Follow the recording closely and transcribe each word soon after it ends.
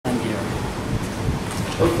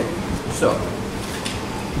Okay, so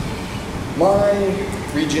my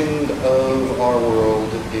region of our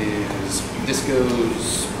world is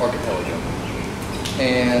Disco's archipelago.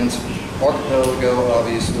 And archipelago,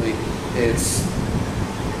 obviously, it's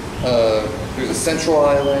there's a central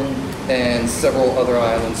island and several other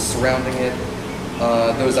islands surrounding it.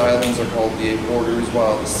 Those islands are called the Eight Borders,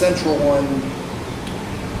 while the central one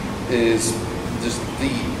is just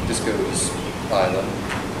the Disco's island.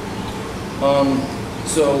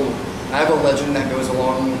 So I have a legend that goes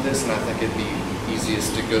along with this, and I think it'd be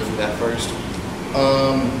easiest to go through that first.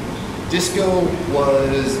 Disco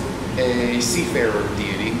was a seafarer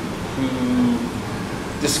deity who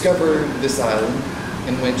discovered this island,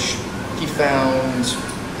 in which he found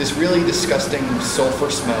this really disgusting sulfur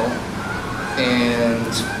smell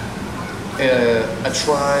and a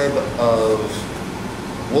tribe of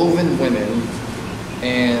woven women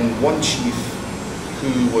and one chief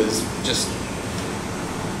who was just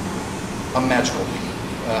a magical being.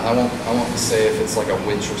 I won't say if it's like a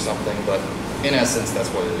witch or something, but in essence, that's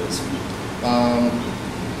what it is.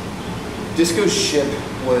 Disco's ship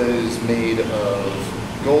was made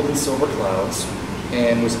of gold and silver clouds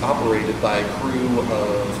and was operated by a crew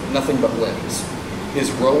of nothing but limbs. His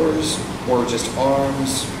rowers were just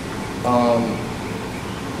arms,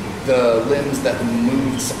 the limbs that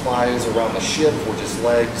moved supplies around the ship were just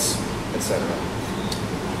legs, etc.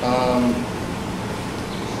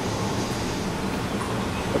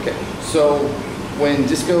 Okay, so when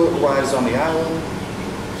Disco arrives on the island,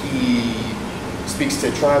 he speaks to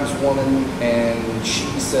a tribeswoman, and she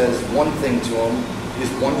says one thing to him. His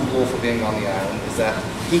one rule for being on the island is that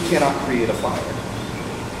he cannot create a fire.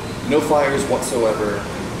 No fires whatsoever,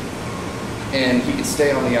 and he can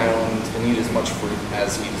stay on the island and eat as much fruit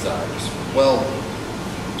as he desires. Well,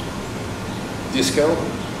 Disco,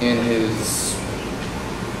 in his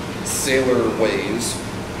sailor ways,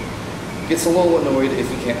 gets a little annoyed if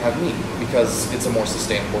he can't have meat, because it's a more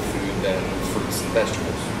sustainable food than fruits and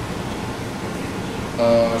vegetables.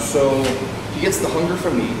 So he gets the hunger for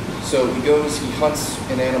meat, so he goes, he hunts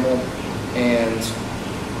an animal, and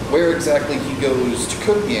where exactly he goes to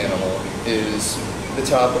cook the animal is the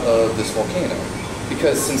top of this volcano.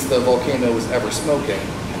 Because since the volcano is ever smoking,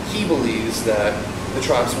 he believes that the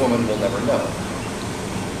tribeswoman will never know.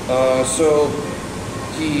 So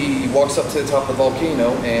he walks up to the top of the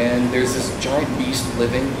volcano, and there's this giant beast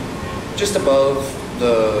living just above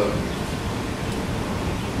the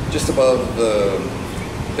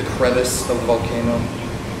crevice of the volcano.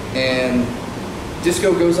 And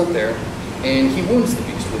Disco goes up there, and he wounds the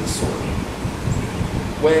beast with his sword.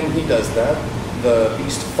 When he does that, the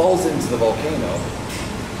beast falls into the volcano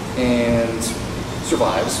and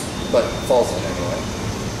survives, but falls in anyway.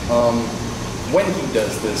 When he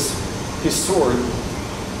does this, his sword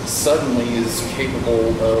suddenly is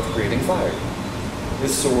capable of creating fire.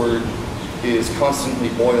 His sword is constantly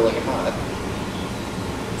boiling hot.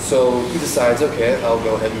 So he decides, okay, I'll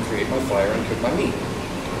go ahead and create my fire and cook my meat.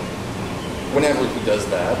 Whenever he does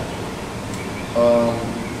that,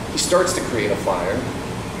 he starts to create a fire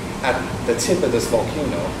at the tip of this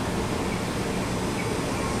volcano,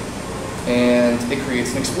 and it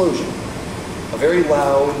creates an explosion. A very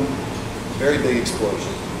loud, very big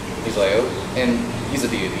explosion. He's like, oh, and he's a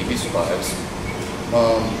deity, he survives.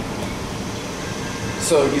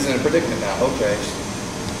 So he's in a predicament now. Okay,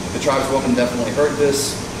 the tribeswoman definitely heard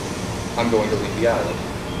this. I'm going to leave the island.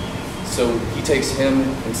 So he takes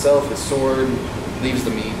himself, his sword, leaves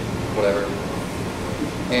the meat, whatever,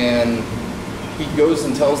 and he goes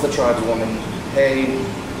and tells the tribeswoman, hey,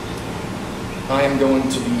 I am going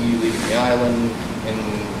to be leaving the island, and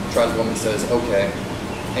the tribeswoman says, okay,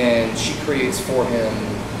 and she creates for him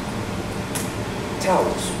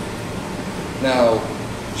towels. Now,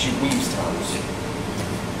 she weaves towels.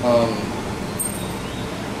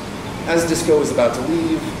 As Disco is about to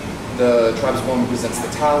leave, the tribeswoman presents the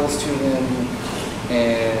towels to him,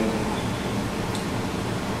 and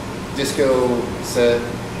Disco said,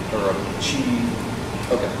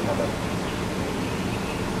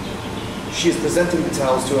 she is presenting the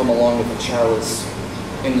towels to him along with a chalice,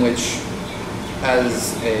 in which,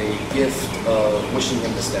 as a gift of wishing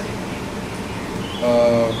him to stay.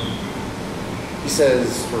 He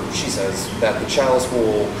says, or she says, that the chalice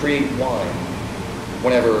will create wine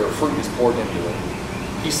whenever fruit is poured into it.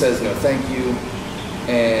 He says no thank you,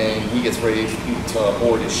 and he gets ready to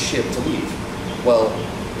board his ship to leave. Well,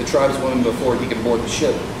 the tribeswoman, before he can board the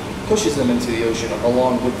ship, pushes him into the ocean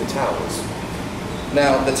along with the towels.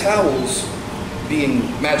 Now, the towels,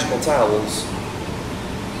 being magical towels,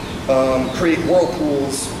 create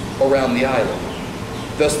whirlpools around the island.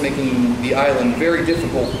 thus making the island very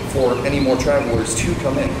difficult for any more travelers to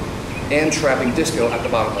come in, and trapping Disco at the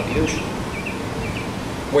bottom of the ocean,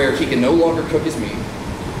 where he can no longer cook his meat,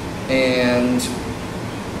 and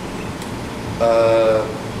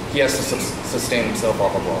he has to sustain himself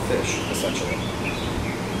off of raw fish, essentially.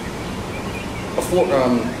 Before,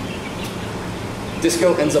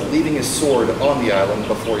 Disco ends up leaving his sword on the island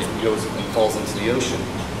before he goes and falls into the ocean.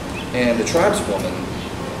 And the tribeswoman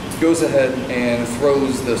goes ahead and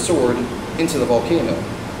throws the sword into the volcano.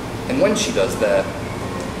 And when she does that,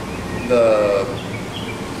 the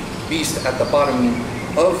beast at the bottom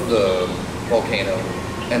of the volcano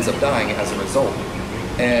ends up dying as a result.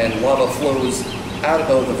 And lava flows out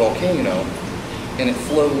of the volcano, and it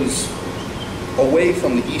flows away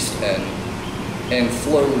from the east end and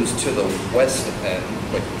flows to the west end.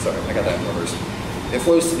 Wait, sorry, I got that in reverse. It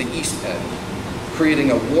flows to the east end,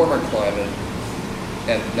 creating a warmer climate.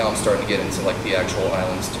 And now I'm starting to get into like the actual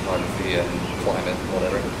island's topography and climate,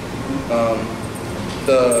 whatever.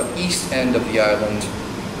 The east end of the island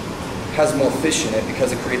has more fish in it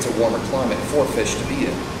because it creates a warmer climate for fish to be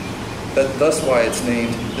in. That's why it's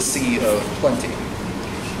named the Sea of Plenty.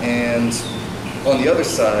 And on the other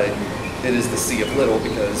side, it is the Sea of Little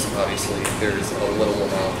because obviously there's a little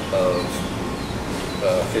amount of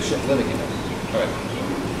fish living in it. All right.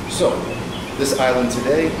 So this island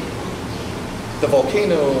today, the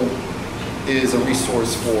volcano is a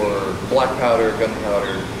resource for black powder,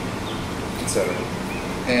 gunpowder, etc.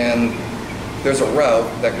 And there's a route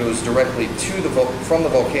that goes directly to from the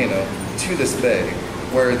volcano to this bay,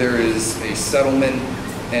 where there is a settlement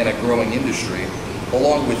and a growing industry,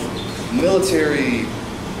 along with military,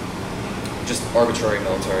 just arbitrary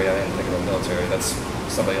military. I didn't think of military, that's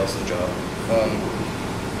somebody else's job.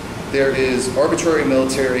 There is arbitrary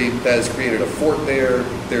military that has created a fort there,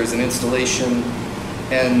 there's an installation,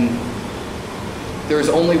 and there's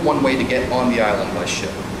only one way to get on the island by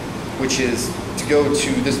ship, which is to go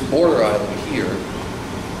to this border island here,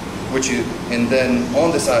 and then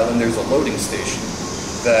on this island there's a loading station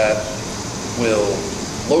that will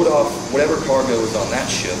load off whatever cargo is on that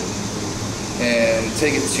ship and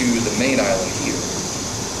take it to the main island here.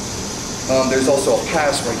 There's also a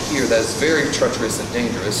pass right here that is very treacherous and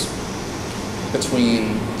dangerous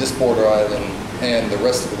between this border island and the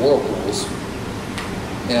rest of the whirlpools.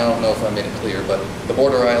 And I don't know if I made it clear, but the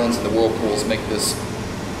border islands and the whirlpools make this,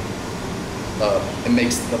 it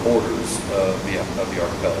makes the borders of the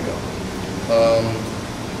archipelago.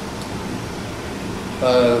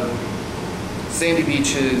 Sandy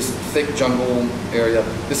beaches, thick jungle area.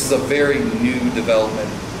 This is a very new development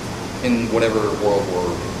in whatever world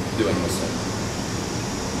we're doing this in.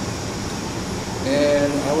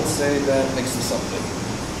 And I would say that makes this something.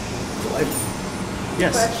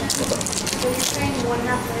 Yes. Question. So you're saying one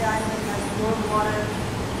half of the island has warm water,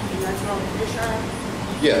 and that's where all the fish are?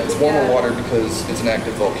 Yeah, it's warmer water because it's an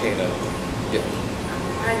active volcano. Yeah.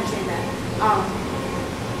 I understand that.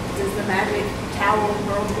 Does the magic towel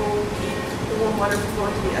whirlpool keep the warm water from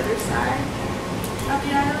going to the other side of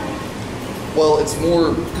the island? Well, it's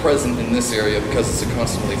more present in this area because it's a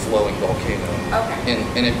constantly flowing volcano. Okay.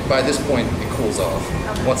 And by this point, it cools off.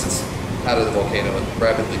 Okay. Once it's out of the volcano, it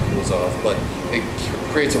rapidly cools off, but it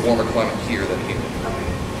creates a warmer climate here than here.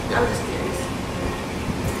 Okay. I was just curious.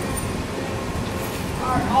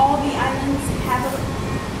 Are all the islands habitable?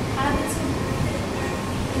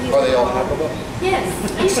 Are they all habitable? Yes.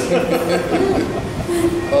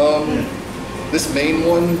 This main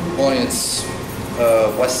one on its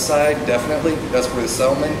west side, definitely. That's where the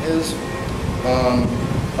settlement is.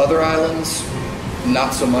 Other islands,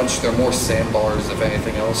 not so much. They're more sandbars, if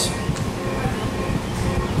anything else.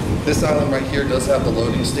 This island right here does have the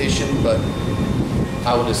loading station, but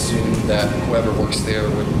I would assume that whoever works there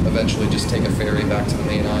would eventually just take a ferry back to the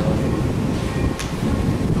main island.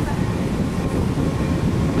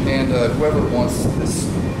 And whoever wants this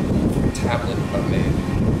tablet made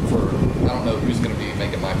for, I don't know who's going to be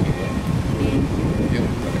making my people. You?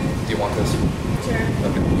 Okay. Do you want this? Sure.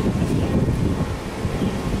 Okay.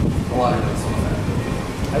 A lot of notes on that.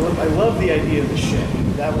 I love the idea of the ship.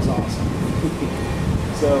 That was awesome.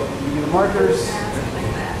 So you do the markers.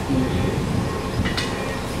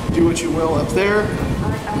 Do what you will up there. I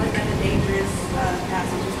like that the dangerous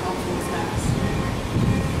passage is called Fool's Pass.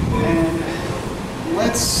 And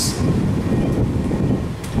let's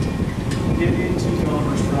get into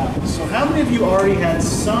Gulliver's Travels. So how many of you already had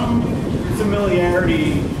some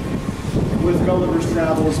familiarity with Gulliver's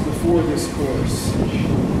Travels before this course?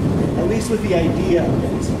 At least with the idea of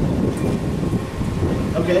it.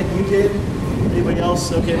 Okay, you did? Anybody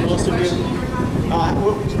else? Okay, most of you?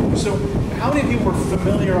 So, how many of you were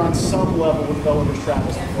familiar on some level with Gulliver's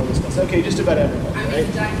Travels before this class? Okay, just about everybody, I mean, right?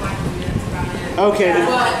 the Jack Black movie, that's about it. Okay.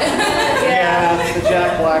 Yeah. The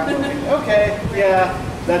Jack Black movie. Okay, yeah,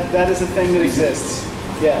 that is a thing that exists.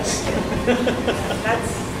 Yes.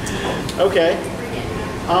 That's Okay.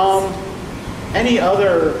 Any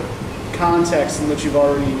other context in which you've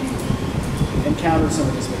already encountered some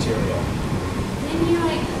of this material?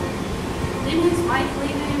 Didn't his wife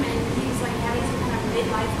leave him and he's like having some kind of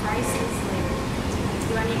midlife crisis? Like,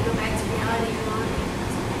 do I need to go back to reality or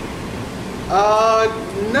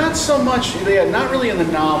not? Not so much, yeah, not really in the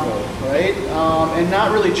novel, right? And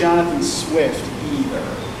not really Jonathan Swift either.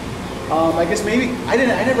 I guess maybe, I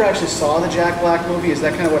never actually saw the Jack Black movie. Is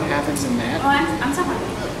that kind of what happens in that? Oh, I'm talking about the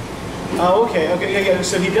book. Oh, okay, yeah.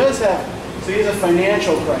 So he has a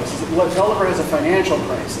financial crisis. Gulliver has a financial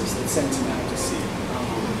crisis that sends him out to sea.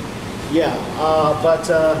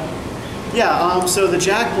 So the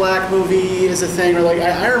Jack Black movie is a thing, or like,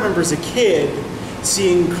 I remember as a kid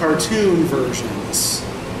seeing cartoon versions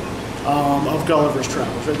of Gulliver's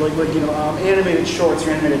Travels, right? Like animated shorts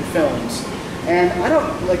or animated films. And I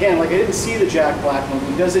didn't see the Jack Black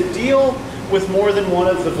movie. Does it deal with more than one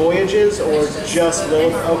of the voyages, or It's just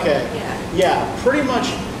those? Okay. Yeah, pretty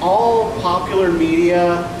much all popular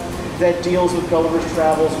media that deals with Gulliver's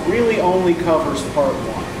Travels really only covers part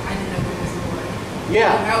one. I didn't know there was more.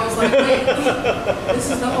 Yeah. I was like, wait, this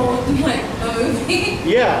is the whole movie.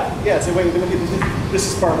 Yeah. So wait, this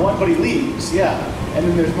is part one, but he leaves. Yeah, and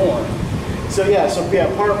then there's more. So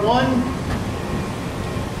part one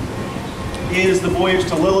is the voyage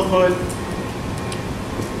to Lilliput.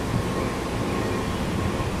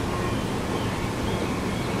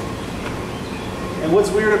 And what's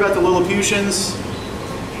weird about the Lilliputians?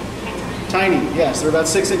 Tiny, yes, they're about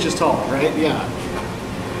 6 inches tall, right? Yeah.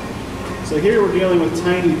 So here we're dealing with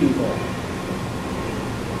tiny people.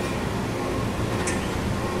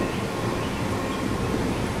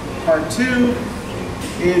 Part 2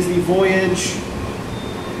 is the voyage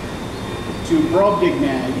to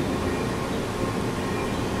Brobdingnag.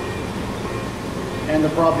 And the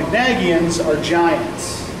Brobdingnagians are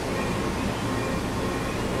giants.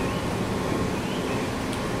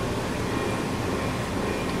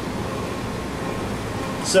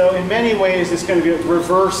 So in many ways, this kind of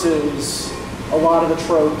reverses a lot of the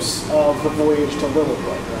tropes of the voyage to Lilliput,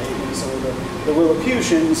 right? And so the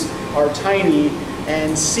Lilliputians are tiny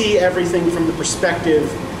and see everything from the perspective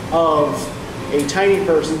of a tiny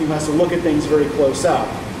person who has to look at things very close up.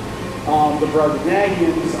 The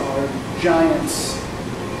Brobdingnagians are giants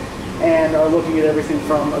and are looking at everything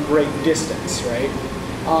from a great distance, right?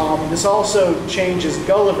 This also changes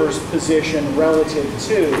Gulliver's position relative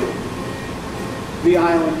to the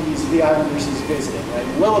islanders he's visiting, right?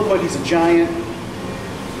 In Lilliput, he's a giant.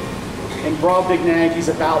 In Brobdingnag, he's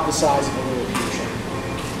about the size of a Lilliputian,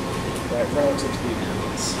 right, relative to the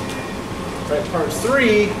inhabitants. Right, part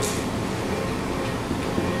 3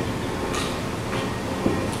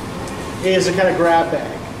 is a kind of grab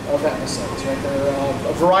bag of episodes, right? There are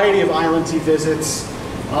a variety of islands he visits.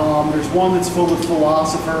 There's one that's full of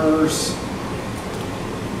philosophers,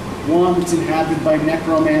 one that's inhabited by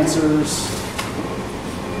necromancers.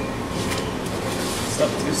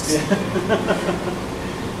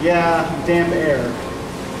 Yeah, damp air.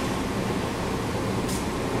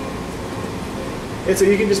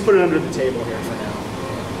 You can just put it under the table here for now.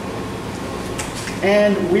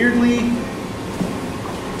 And weirdly,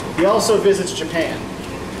 he also visits Japan.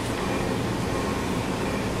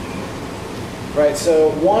 Right, so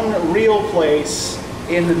one real place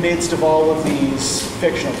in the midst of all of these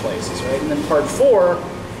fictional places, right? And then part 4,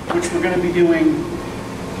 which we're going to be doing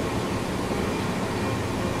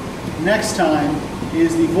next time,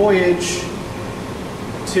 is the voyage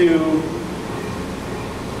to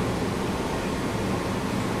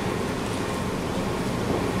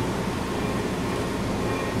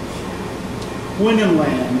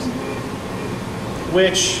Quinlanland,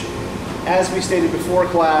 which, as we stated before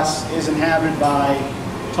class, is inhabited by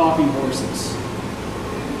talking horses.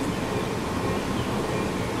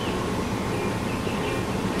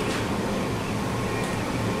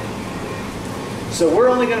 So we're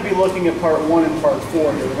only going to be looking at part 1 and part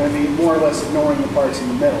 4 here. We're going to be more or less ignoring the parts in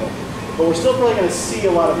the middle. But we're still probably going to see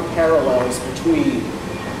a lot of parallels between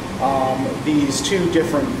these two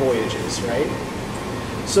different voyages, right?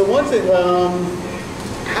 So one thing,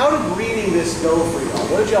 how did reading this go for y'all?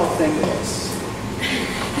 What did y'all think of this?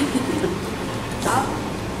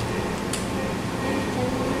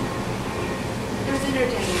 It was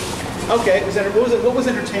entertaining. Okay, what was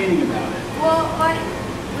entertaining about it? Well, like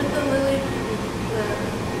with the Lily,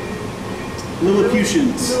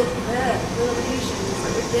 Lilliputians. Lilliputians,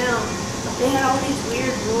 like with them, they had all these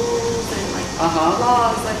weird rules and like Uh-huh.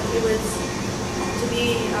 laws. Like it was to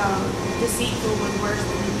be deceitful was worse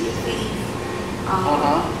than to be a thief.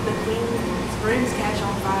 The queen's rooms catch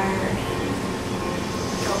on fire and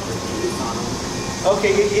go for thieves on them.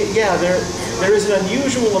 Okay, yeah, there is an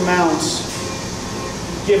unusual amount,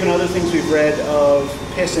 given other things we've read, of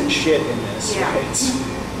piss and shit in this, Yeah. right?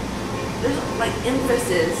 There's like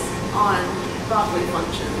emphasis on bodily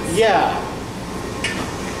functions. Yeah.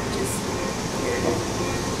 Just weird.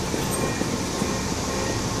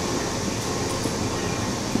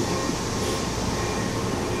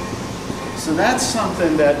 So that's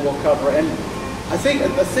something that we'll cover. And I think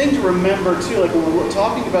a thing to remember too, like when we're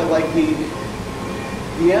talking about like the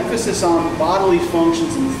emphasis on bodily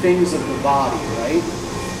functions and things of the body, right?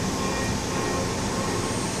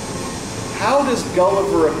 How does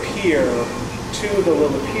Gulliver appear to the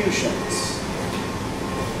Lilliputians?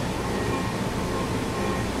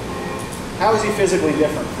 How is he physically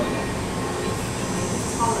different from them?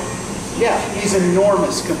 Yeah, he's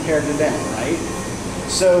enormous compared to them, right?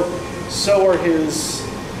 So are his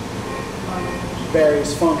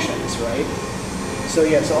various functions, right? So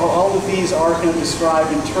yes, all of these are kind of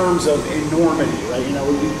described in terms of enormity, right? You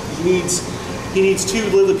know, he needs 2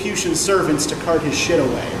 Lilliputian servants to cart his shit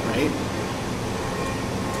away, right?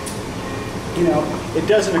 You know, it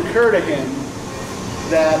doesn't occur to him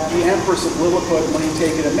that the Empress of Lilliput might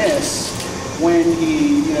take it amiss when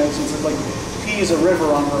he, you know, since it like pees a river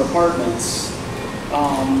on her apartments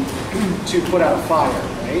to put out a fire,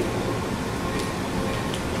 right?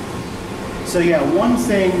 So yeah, one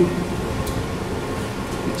thing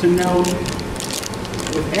to note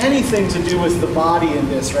with anything to do with the body in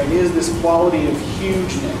this, right, is this quality of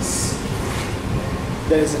hugeness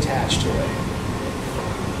that is attached to it.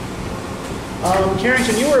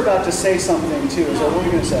 Carrington, you were about to say something too. So what were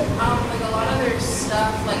you going to say? Like a lot of their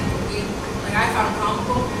stuff, like I found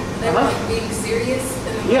comical. They were like being serious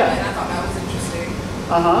in the movie, and I thought that was interesting.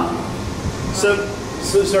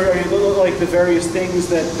 So are you like the various things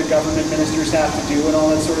that the government ministers have to do and all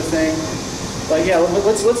that sort of thing? Like yeah,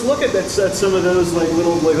 let's look at some of those like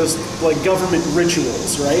little like government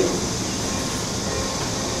rituals, right?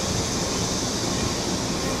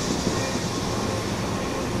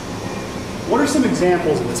 What are some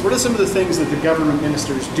examples of this? What are some of the things that the government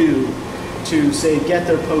ministers do to, say, get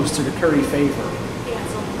their posts or to curry favor?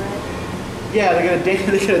 Dance on bread. Yeah, they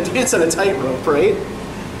gotta dance on a tightrope, right?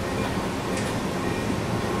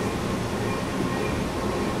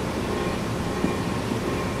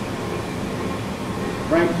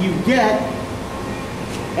 Right? You get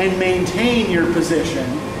and maintain your position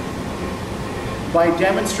by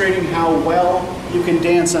demonstrating how well you can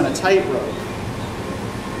dance on a tightrope.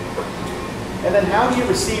 And then how do you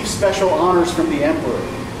receive special honors from the emperor?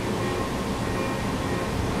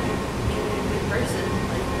 Being a good person,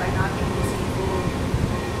 like by not being deceitful.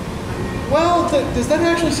 Well, does that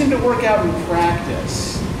actually seem to work out in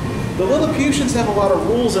practice? The Lilliputians have a lot of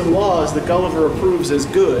rules and laws that Gulliver approves as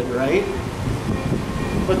good, right?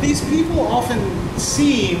 But these people often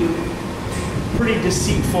seem pretty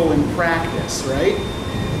deceitful in practice, right?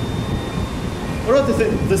 What about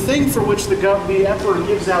the thing for which the emperor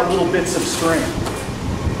gives out little bits of string?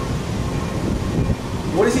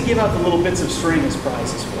 What does he give out the little bits of string as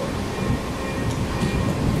prizes for?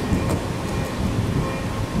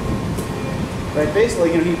 Right,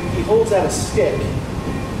 basically, you know, he holds out a stick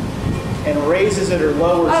and raises it or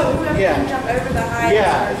lowers it. Whoever can jump over the height.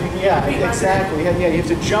 Yeah, exactly. Yeah, you have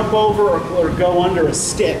to jump over or go under a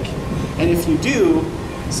stick, and if you do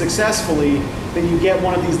successfully, then you get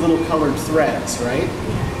one of these little colored threads, right?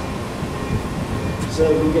 So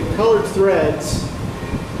you get colored threads,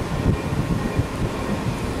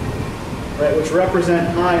 right, which represent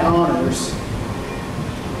high honors.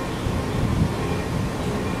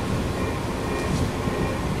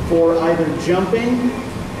 For either jumping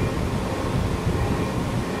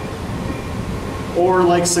or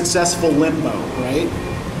like successful limbo, right?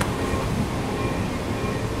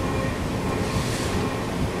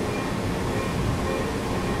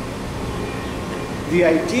 The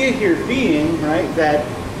idea here being, right, that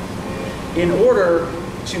in order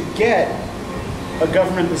to get a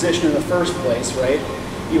government position in the first place, right,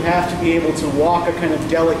 you have to be able to walk a kind of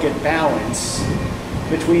delicate balance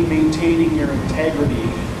between maintaining your integrity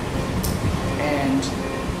and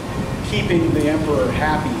keeping the emperor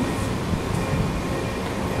happy.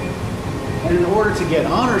 And in order to get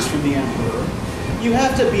honors from the emperor, you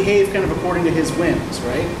have to behave kind of according to his whims,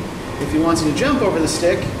 right? If he wants you to jump over the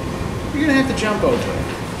stick, you're going to have to jump over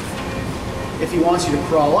it. If he wants you to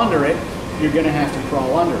crawl under it, you're going to have to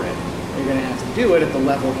crawl under it. you're going to have to do it at the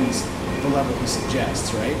level he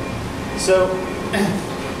suggests, right? So,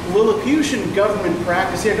 Lilliputian government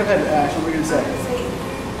practice. Yeah, go ahead, Ash. What were you going to say?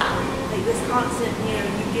 Like this constant, you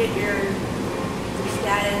get your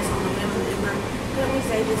status on the member. Couldn't we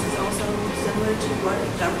say this is also similar to what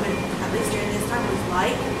government, at least during this time, was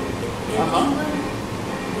like in England?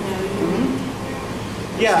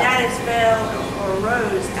 Your status fell or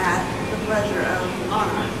rose at the pleasure of the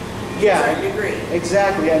monarch. Yeah, to a certain degree.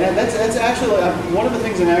 Exactly. And that's actually one of the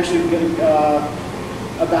things I'm actually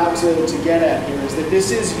about to get at here is that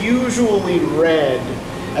this is usually read,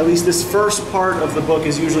 at least this first part of the book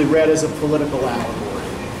is usually read as a political allegory,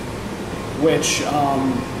 which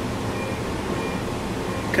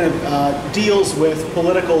kind of deals with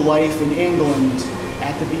political life in England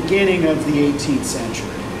at the beginning of the 18th century.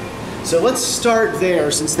 So let's start there,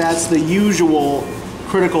 since that's the usual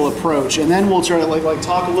critical approach, and then we'll try to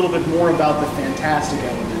talk a little bit more about the fantastic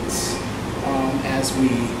elements as we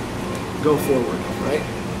go forward, right?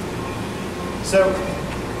 So,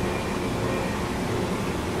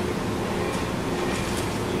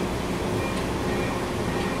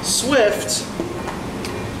 Swift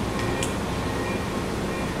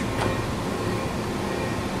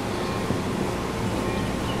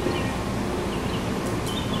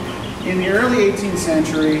in the early 18th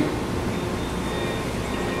century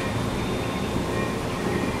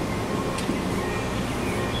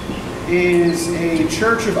is a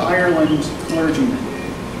Church of Ireland clergyman.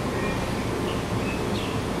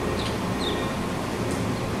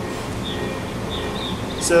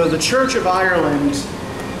 So the Church of Ireland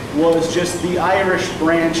was just the Irish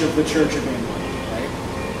branch of the Church of England, right?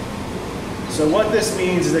 So what this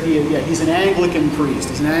means is that he's an Anglican priest,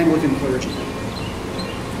 he's an Anglican clergyman.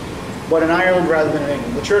 But in Ireland rather than in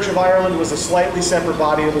England. The Church of Ireland was a slightly separate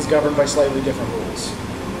body that was governed by slightly different rules.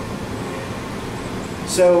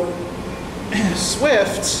 So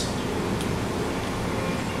Swift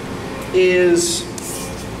is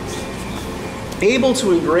able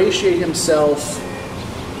to ingratiate himself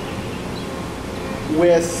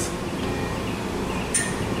with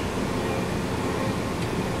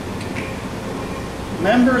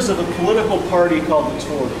members of a political party called the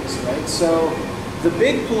Tories, right? So the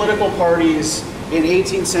big political parties in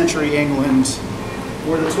 18th century England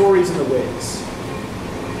were the Tories and the Whigs.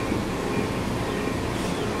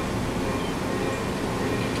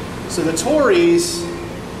 So the Tories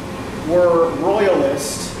were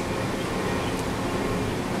royalist,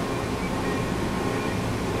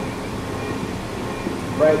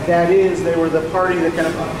 right? That is, they were the party that kind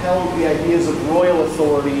of upheld the ideas of royal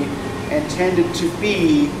authority and tended to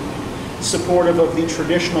be supportive of the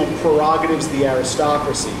traditional prerogatives of the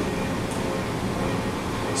aristocracy.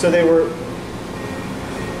 So they were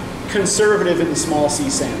conservative in the small c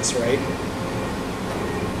sense, right?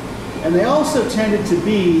 And they also tended to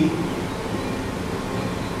be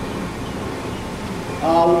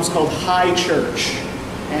what was called high church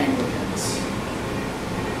Anglicans.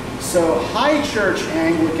 So high church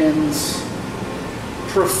Anglicans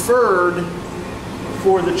preferred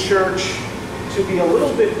for the church to be a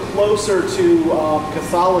little bit closer to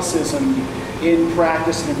Catholicism in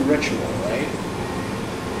practice and in ritual, right?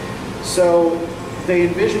 So they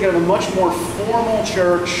envisioned kind of a much more formal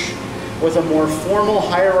church with a more formal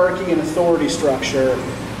hierarchy and authority structure,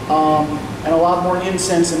 and a lot more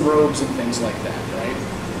incense and robes and things like that, right?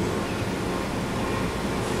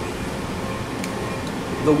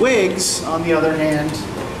 The Whigs, on the other hand,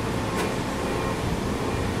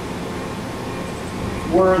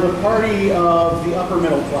 were the party of the upper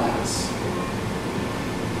middle class.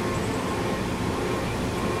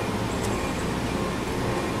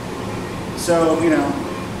 So,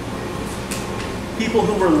 people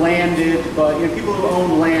who were landed, but people who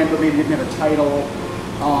owned land but maybe didn't have a title.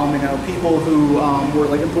 People who were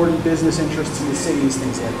like important business interests in the cities,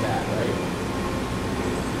 things like that, right?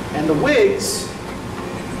 And the Whigs,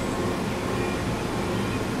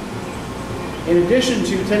 in addition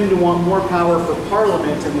to tending to want more power for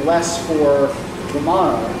Parliament and less for the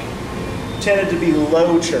monarch, tended to be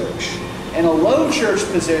low church. And a low church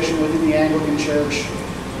position within the Anglican Church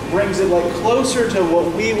brings it like closer to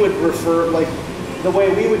what we would refer, like the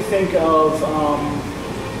way we would think of,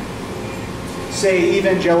 say,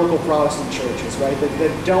 evangelical Protestant churches, right?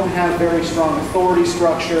 That don't have very strong authority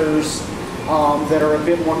structures, that are a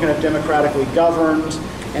bit more kind of democratically governed,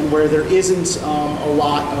 and where there isn't a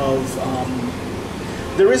lot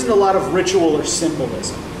of ritual or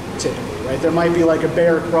symbolism, typically, right? There might be like a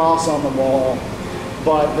bare cross on the wall,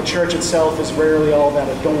 but the church itself is rarely all that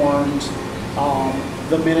adorned.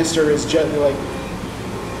 The minister is just like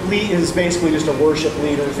is basically just a worship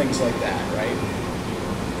leader, things like that, right?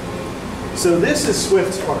 So this is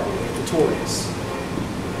Swift's party, the Tories.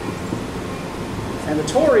 And the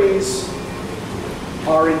Tories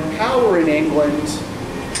are in power in England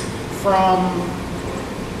from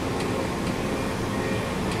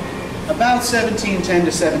about 1710 to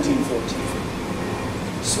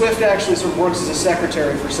 1714. Swift actually sort of works as a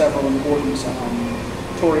secretary for several important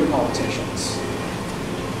Tory politicians.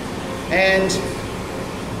 And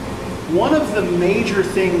one of the major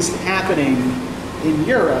things happening in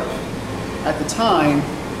Europe at the time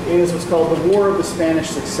is what's called the War of the Spanish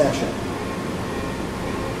Succession.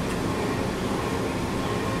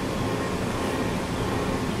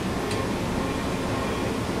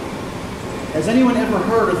 Has anyone ever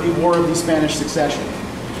heard of the War of the Spanish Succession?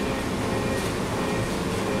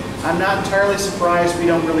 I'm not entirely surprised we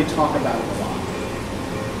don't really talk about it a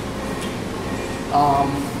lot.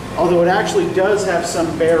 Although it actually does have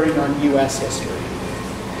some bearing on U.S. history.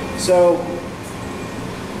 So,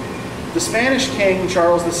 the Spanish king,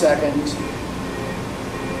 Charles II,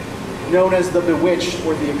 known as the Bewitched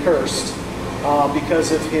or the Accursed,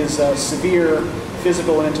 because of his severe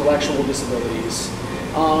physical and intellectual disabilities,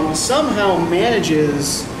 somehow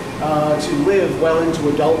manages to live well into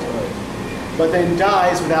adulthood, but then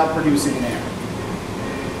dies without producing an heir.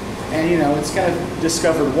 And it's kind of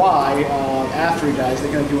discovered why after he dies.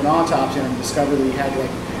 They're going to do an autopsy on him and discover that he had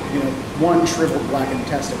one shriveled blackened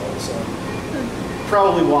testicle. So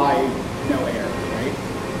probably why no heir, right?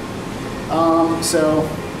 So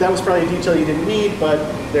that was probably a detail you didn't need, but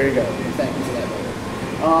there you go. Thank you for that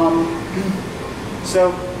later.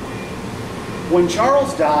 So when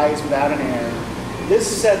Charles dies without an heir, this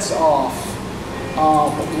sets off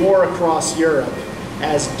war across Europe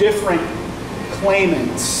as different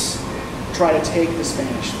claimants try to take the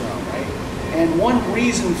Spanish throne, right? And one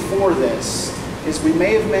reason for this is, we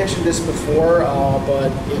may have mentioned this before,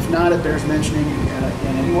 but if not, it bears mentioning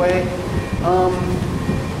in any way.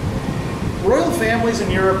 Royal families in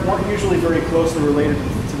Europe weren't usually very closely related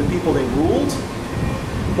to the people they ruled,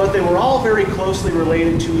 but they were all very closely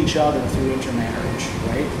related to each other through intermarriage,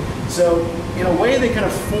 right? So, in a way, they kind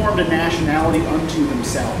of formed a nationality unto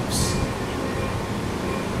themselves.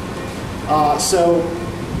 So,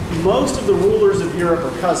 most of the rulers of Europe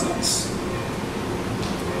are cousins.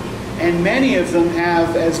 And many of them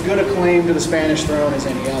have as good a claim to the Spanish throne as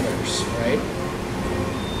any others, right?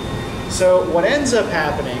 So what ends up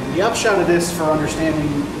happening, the upshot of this for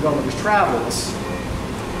understanding Gulliver's Travels,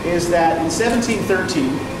 is that in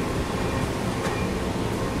 1713,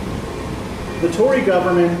 the Tory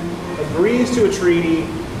government agrees to a treaty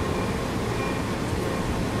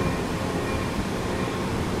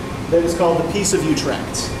that is called the Peace of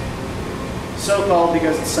Utrecht. So called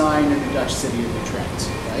because it's signed in the Dutch city of Utrecht,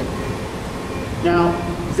 right? Now,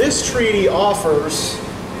 this treaty offers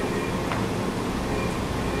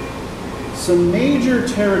some major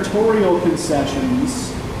territorial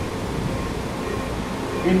concessions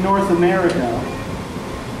in North America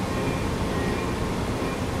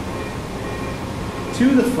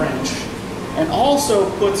to the French, and also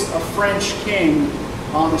puts a French king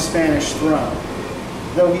on the Spanish throne,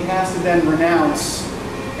 though he has to then renounce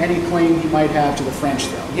any claim he might have to the French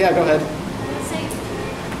throne. Yeah, go ahead.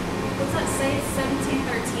 What's that say?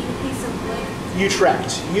 1713 piece of wood?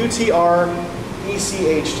 Utrecht.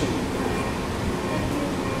 U-T-R-E-C-H-T.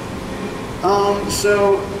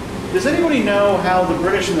 So, does anybody know how the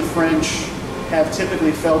British and the French have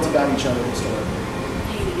typically felt about each other historically?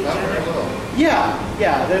 Hated each Not very other. well. Yeah.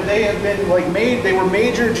 They have been they were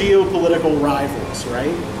major geopolitical rivals,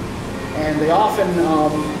 right? And they often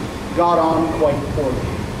got on quite poorly.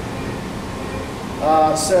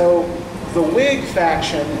 So the Whig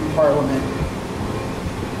faction in Parliament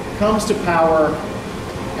comes to power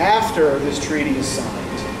after this treaty is signed.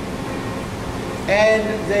 And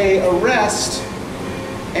they arrest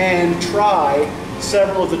and try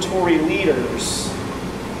several of the Tory leaders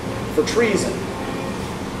for treason,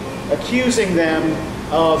 accusing them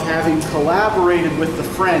of having collaborated with the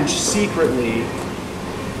French secretly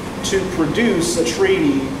to produce a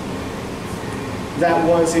treaty that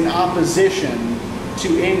was in opposition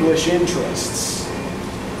to English interests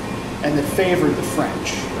and that favored the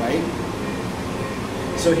French, right?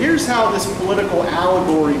 So here's how this political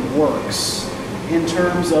allegory works in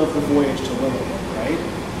terms of the voyage to Lilliput, right?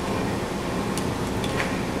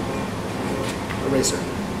 Eraser.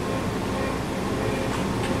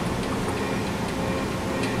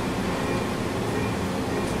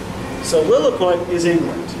 So Lilliput is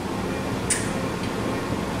England.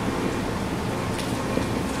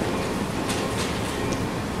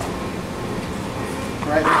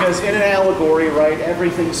 Right? Because in an allegory, right,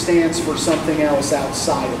 everything stands for something else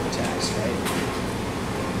outside of the text, right?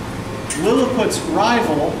 Lilliput's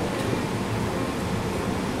rival,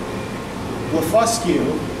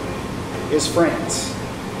 Blefuscu, is France.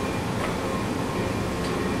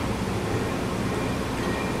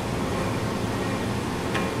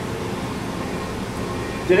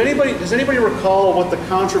 Does anybody recall what the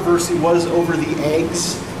controversy was over the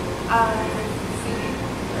eggs?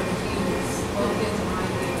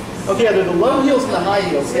 Okay, yeah, they're the low heels and the high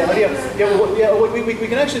heels. We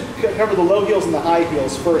can actually cover the low heels and the high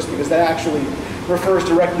heels first because that actually refers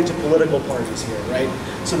directly to political parties here, right?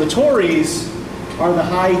 So the Tories are the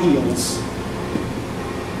high heels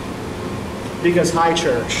because high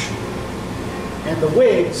church, and the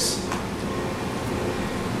Whigs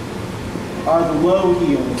are the low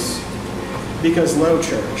heels because low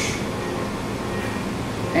church.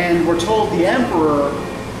 And we're told the emperor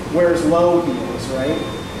wears low heels, right?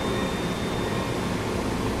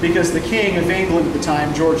 Because the king of England at the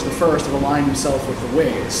time, George I, had aligned himself with the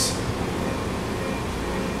Whigs.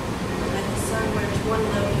 And his son wears one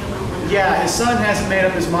low heel and one Yeah, his son hasn't made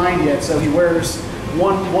up his mind yet, so he wears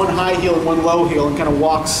one high heel and one low heel and kind of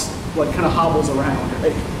walks, like kind of hobbles around,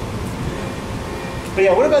 right? But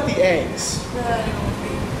yeah, what about the eggs?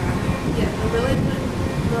 the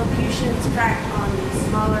Lilliputians crack on the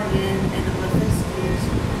smaller end and the Blefuscu's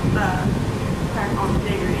crack on the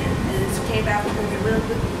bigger end. And this came out because the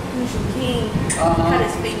Lilliputian king cut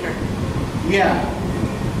his finger. Yeah.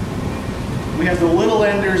 We have the little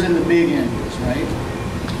enders and the big enders, right?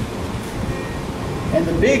 And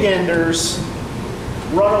the big enders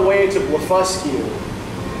run away to Blefuscu,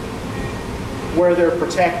 where they're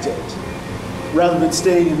protected, rather than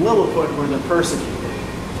staying in Lilliput where they're persecuted.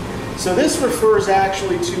 So this refers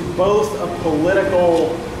actually to both a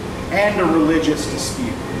political and a religious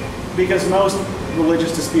dispute, because most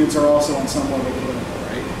religious disputes are also on some level political,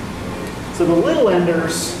 right? So the little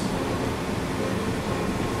enders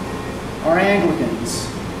are Anglicans,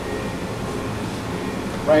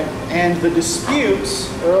 right? And the disputes,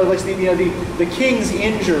 or like the king's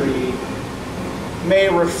injury, may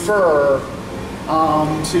refer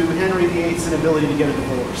to Henry VIII's inability to get a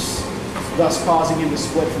divorce, thus causing him to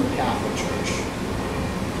split from the Catholic Church.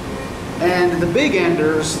 And the big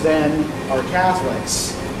enders then are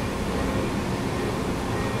Catholics,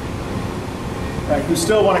 right? Who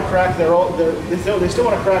still want to crack they still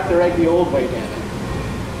want to crack their egg the old way, damn it.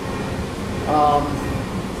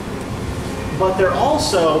 But they're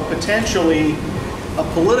also potentially a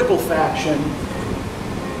political faction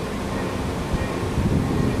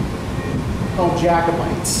called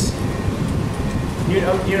Jacobites. You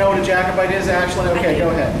know what a Jacobite is, Ashlyn? Okay, go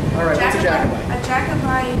ahead. All right, what's a Jacobite?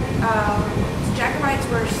 Jacobites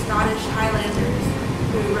were Scottish Highlanders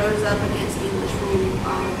who rose up against English rule.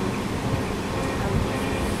 I'm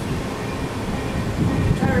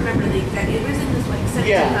trying to remember the exact. It was in this like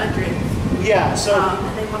 1700s. Yeah. So.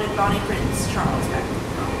 And they wanted Bonnie Prince Charles back on the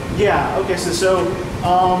throne. Yeah. Okay. So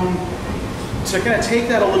to kind of take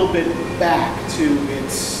that a little bit back to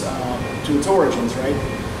its origins, right?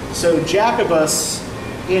 So Jacobus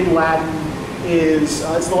in Latin is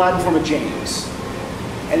it's the Latin form of James,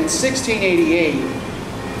 and in 1688,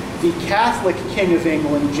 the Catholic King of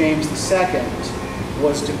England, James II,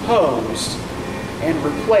 was deposed and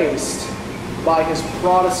replaced by his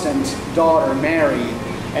Protestant daughter Mary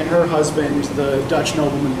and her husband, the Dutch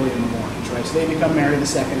nobleman William of Orange. Right, so they become Mary II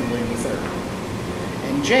and William III,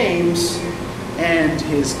 and James and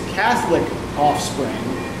his Catholic offspring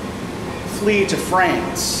flee to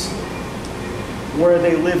France, where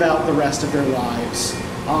they live out the rest of their lives,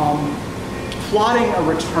 plotting a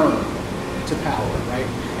return to power, right?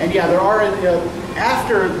 And yeah, there are there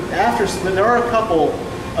are a couple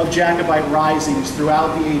of Jacobite risings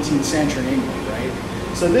throughout the 18th century in England, right?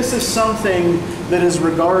 So this is something that is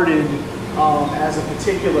regarded as a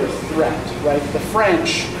particular threat, right? The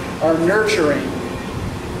French are nurturing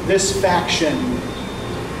this faction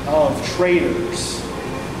of traitors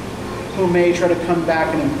who may try to come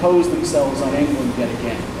back and impose themselves on England yet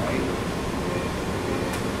again, right?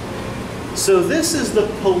 So this is the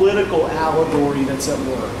political allegory that's at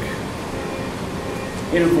work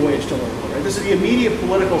in A Voyage to Lilliput, right? This is the immediate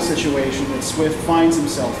political situation that Swift finds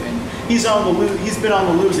himself in. He's been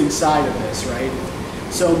on the losing side of this, right?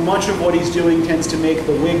 So much of what he's doing tends to make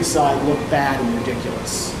the Whig side look bad and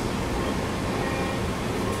ridiculous.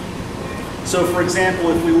 So for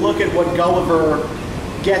example, if we look at what Gulliver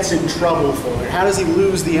gets in trouble for, how does he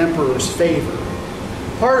lose the emperor's favor?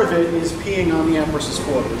 Part of it is peeing on the empress's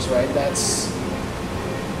quarters, right? That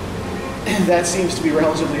seems to be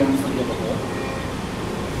relatively unforgivable.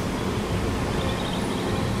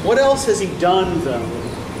 What else has he done, though,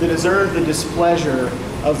 that has earned the displeasure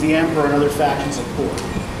of the emperor and other factions at court?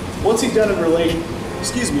 What's he done in relation?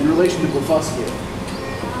 Excuse me, in relation to Blefuscu?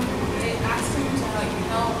 They asked him to like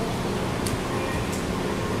help.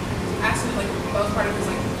 Asked him like both part of his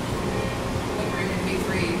like agreement to be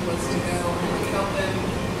free was to go and like help them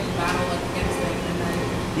in battle like against them, and then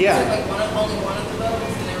he took like only one of the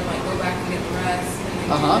boats, and they were like go back and get the rest, and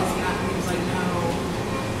they did this and that, and he was like no,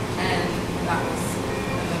 and that was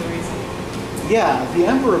another reason. Yeah, the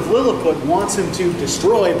Emperor of Lilliput wants him to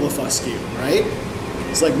destroy Blefuscu, right?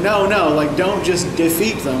 It's like, no, like don't just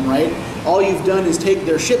defeat them, right? All you've done is take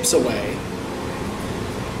their ships away.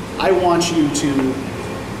 I want you to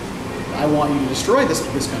destroy this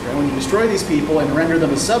country. I want you to destroy these people and render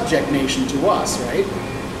them a subject nation to us, right?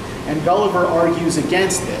 And Gulliver argues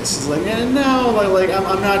against this. He's like, no,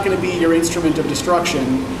 I'm not going to be your instrument of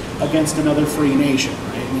destruction against another free nation,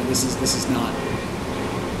 right? No, this is not.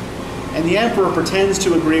 And the Emperor pretends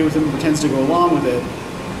to agree with him, pretends to go along with it,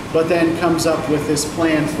 but then comes up with this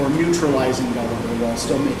plan for neutralizing Gulliver while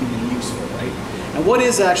still making him useful, right? And what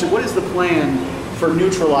is the plan for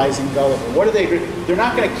neutralizing Gulliver? What do they agree? They're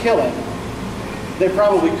not going to kill him. They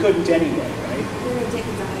probably couldn't anyway, right? They're going to take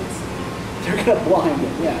his eyes. They're going to blind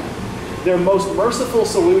him, yeah. Their most merciful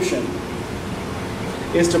solution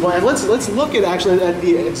is to blind. Let's look at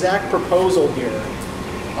the exact proposal here.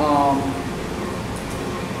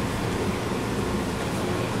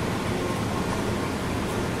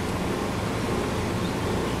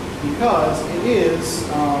 Because it is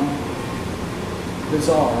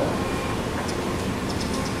bizarre.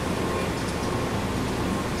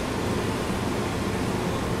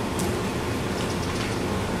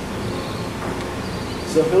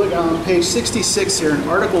 So if you look on page 66 here in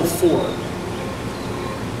Article 4,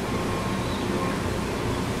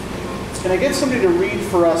 can I get somebody to read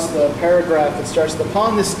for us the paragraph that starts,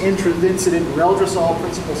 upon this incident, Reldresal,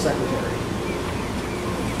 Principal Secretary.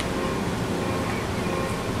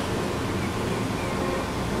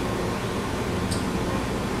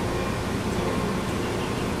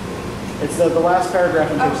 It's the last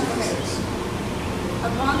paragraph on page 66.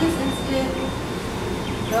 Upon this incident,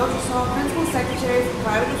 Gulliver, Principal Secretary for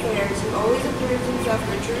Private Affairs, who always approved himself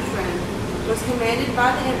a true friend, was commanded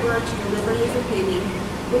by the Emperor to deliver his opinion,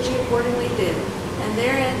 which he accordingly did, and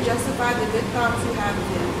therein justified the good thoughts he had of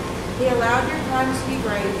him. He allowed your crimes to be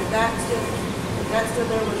great, if that still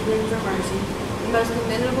there was room for mercy, the most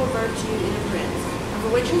commendable virtue in a prince, and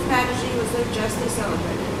for which his majesty was so justly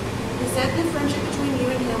celebrated. He said the friendship between you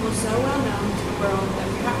and him was so well known to the world that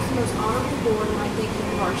perhaps the most honorable board might think him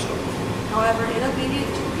partial. However, in obedience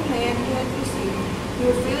to the command he had received, he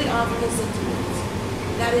would freely offer his sentiments.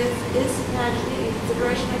 That is, his majesty, in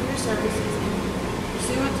consideration of your services and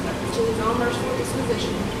pursuant to his own merciful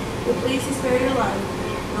disposition, would please to spare your life,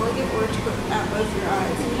 and only give order to put out both your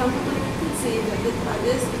eyes. He humbly conceived that by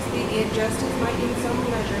this expedient justice might in some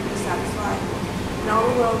measure be satisfied, and all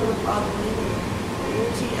the world would applaud the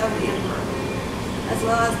unity of the Emperor, as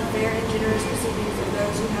well as the fair and generous proceedings of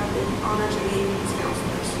those who have been honored to be his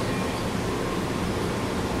counselors.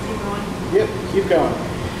 Keep going. Yep, keep going.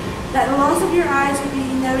 That the loss of your eyes would be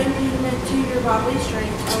no impediment to your bodily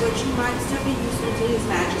strength, by which you might still be useful to his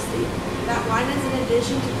majesty. That blindness in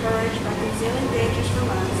addition to courage by concealing dangers from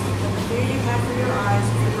us, that the fear you have for your eyes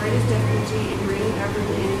is the greatest difficulty in bringing over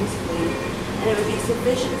the enemy's fleet, and it would be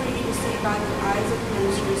sufficient for you to see by the eyes of the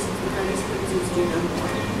ministry, since the greatest princes do no more.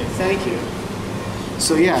 Thank you.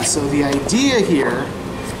 So the idea here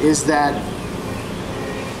is that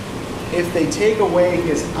if they take away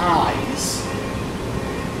his eyes,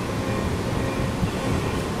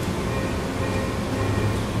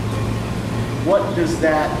 what does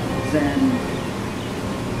that then,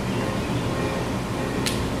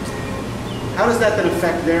 how does that then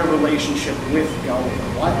affect their relationship with Gulliver?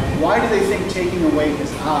 Why do they think taking away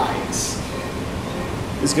his eyes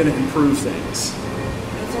is going to improve things?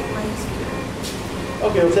 It'll take away his fear.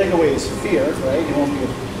 Okay, it'll take away his fear, right? He won't be.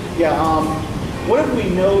 What have we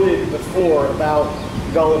noted before about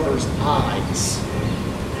Gulliver's eyes?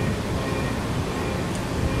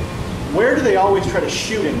 Where do they always try to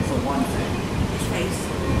shoot him, for one thing? His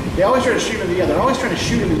face. They always try to shoot him. They're always trying to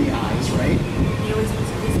shoot him in the eyes, right? He always puts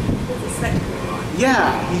a spectacle on.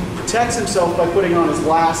 Yeah, he protects himself by putting on his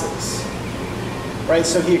glasses, right?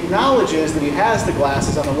 So he acknowledges that he has the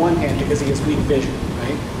glasses on the one hand because he has weak vision,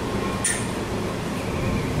 right?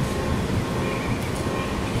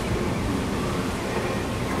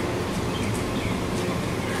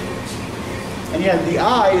 And yet the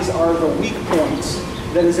eyes are the weak points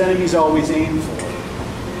that his enemies always aim for.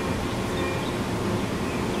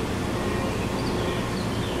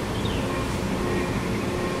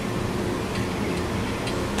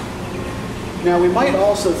 Now we might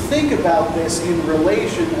also think about this in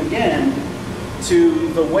relation, again, to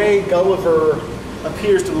the way Gulliver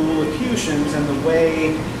appears to the Lilliputians and the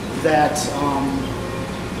way that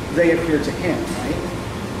they appear to him,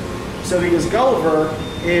 right? So because Gulliver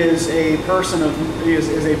is a person of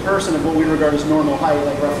what we regard as normal height,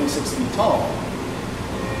 like roughly 6 feet tall.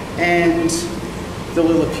 And the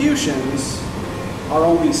Lilliputians are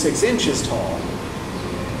only 6 inches tall.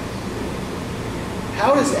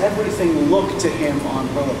 How does everything look to him on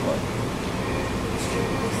Lilliput?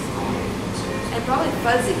 And probably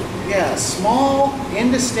fuzzy. Yeah, small,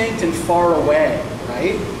 indistinct, and far away,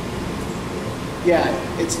 right? Yeah,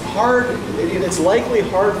 it's hard, it's likely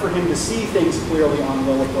hard for him to see things clearly on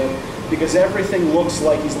Lilliput because everything looks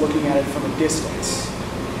like he's looking at it from a distance.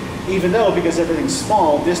 Even though, because everything's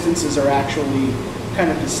small, distances are actually kind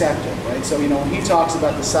of deceptive, right? So, when he talks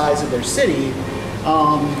about the size of their city,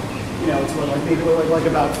 it's maybe like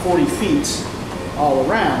about 40 feet all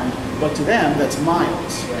around, but to them, that's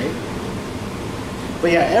miles, right?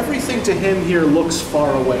 But yeah, everything to him here looks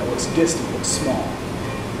far away, looks distant, looks small.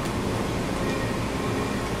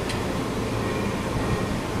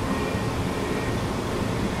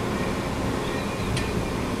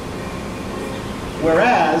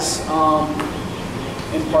 Whereas,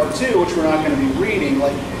 in part 2, which we're not going to be reading,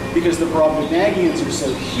 because the Brobdingnagians are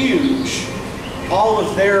so huge, all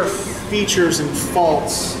of their features and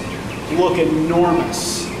faults look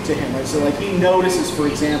enormous to him. Right? So he notices, for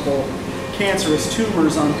example, cancerous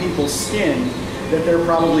tumors on people's skin that they're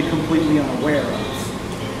probably completely unaware of.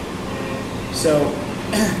 So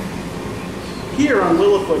here on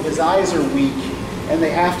Lilliput, his eyes are weak and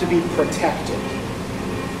they have to be protected.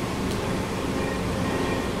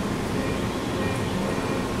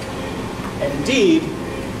 And indeed,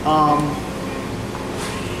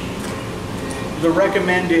 the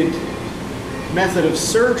recommended method of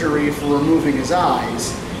surgery for removing his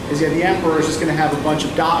eyes is the emperor is just going to have a bunch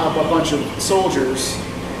of soldiers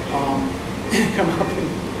come up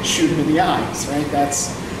and shoot him in the eyes, right?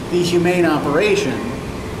 That's the humane operation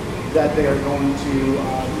that they are going to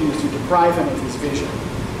use to deprive him of his vision.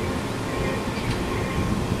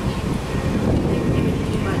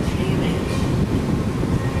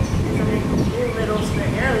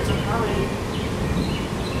 Arrows are probably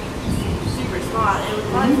super small. It would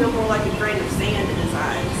probably feel more like a grain of sand in his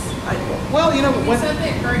eyes. Well, he said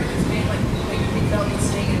they hurt his hand, like he felt the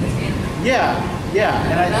sting in his hand. Yeah,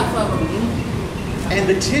 and enough of them. And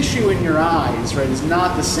the tissue in your eyes, right, is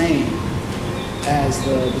not the same as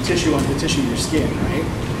the tissue in your skin, right?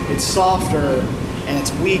 It's softer and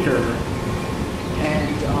it's weaker,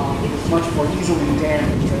 and it's much more easily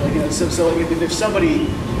damaged, right? So if somebody,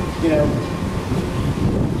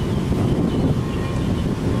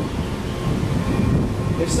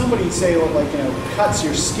 if somebody, say, cuts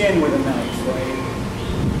your skin with a knife,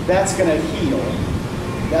 right, that's going to heal.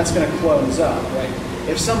 That's going to close up, right?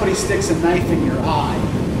 If somebody sticks a knife in your eye,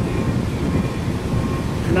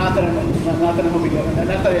 not that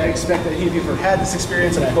I expect that any of you have ever had this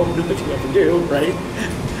experience, and I hope none of you ever do, right?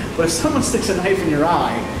 But if someone sticks a knife in your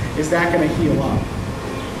eye, is that going to heal up?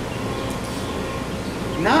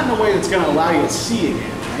 Not in a way that's going to allow you to see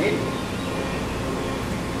again, right?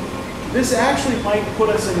 This actually might put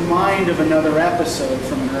us in mind of another episode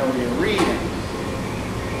from an earlier reading.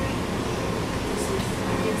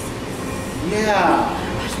 Yeah.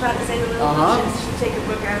 I was about to say the Lilliputians should take a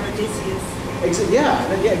book out of Odysseus.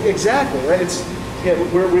 Yeah, exactly, right?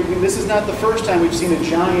 This is not the first time we've seen a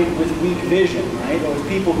giant with weak vision, right? Or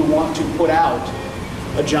people who want to put out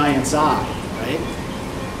a giant's eye, right?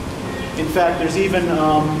 In fact, there's even,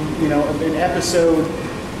 an episode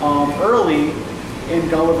early in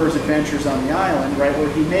Gulliver's Adventures on the Island, right, where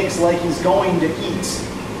he makes like he's going to eat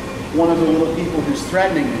one of the little people who's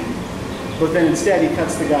threatening him, but then instead he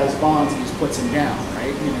cuts the guy's bonds and just puts him down,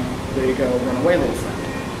 right? There you go, run away, little friend.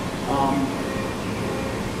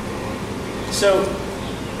 So,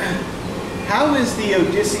 how is the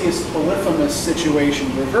Odysseus Polyphemus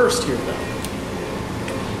situation reversed here, though?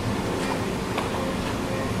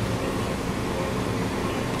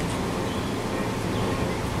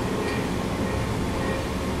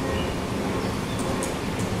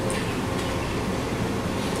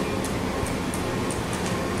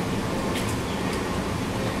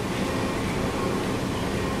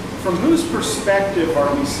 From whose perspective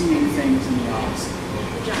are we seeing things in the Odyssey?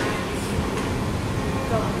 The giants.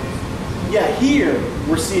 Yeah, here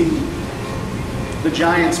we're seeing the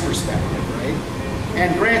giant's perspective, right?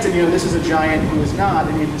 And granted, this is a giant who is not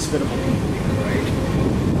an inhospitable people here,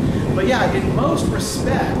 right? But yeah, in most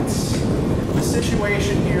respects, the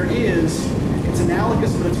situation here it's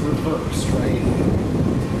analogous, but it's reversed, right?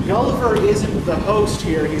 Gulliver isn't the host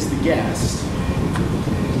here, he's the guest.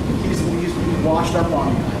 He's washed up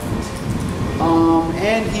on the island.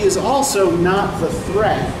 And he is also not the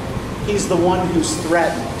threat. He's the one who's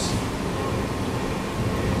threatened.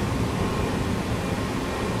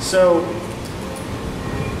 So,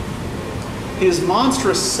 his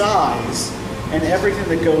monstrous size and everything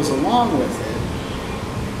that goes along with it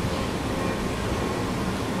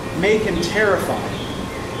make him terrifying,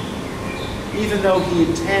 even though he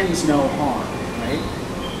intends no harm, right?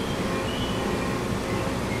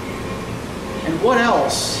 And what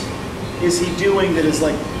else is he doing that is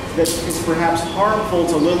perhaps harmful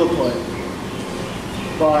to Lilliput,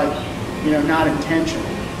 but not intentional?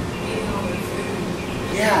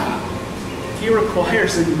 Yeah, he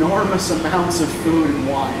requires enormous amounts of food and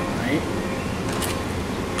wine, right?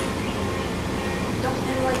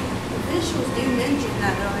 And officials do mention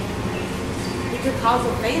that it could cause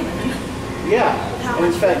a famine. Yeah, How and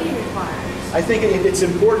much in fact, food he requires. I think it's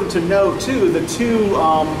important to note too, the two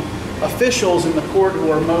officials in the court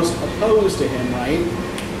who are most opposed to him, right,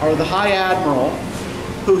 are the High Admiral,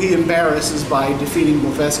 who he embarrasses by defeating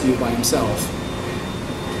Blefuscu by himself.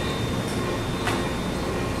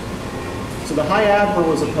 So the High Admiral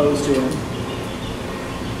was opposed to him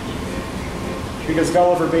because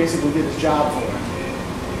Gulliver basically did his job for him.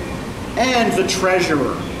 And the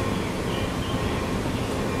Treasurer.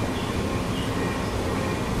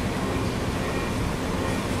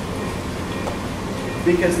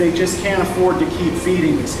 Because they just can't afford to keep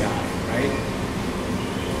feeding this guy, right?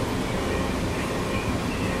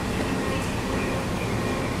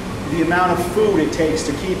 The amount of food it takes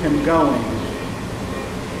to keep him going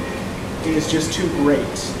is just too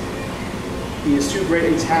great. He is too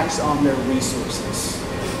great a tax on their resources.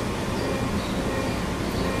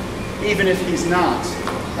 Even if he's not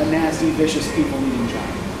a nasty, vicious, people-eating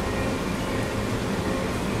giant.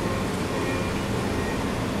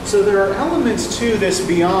 So there are elements to this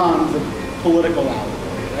beyond the political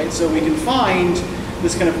allegory, right? So we can find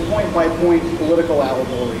this kind of point-by-point political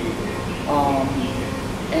allegory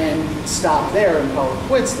and stop there and call it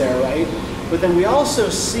quits there, right? But then we also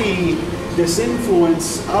see this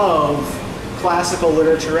influence of classical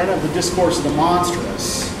literature and of the discourse of the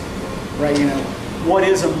monstrous, right? What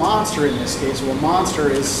is a monster in this case? Well, a monster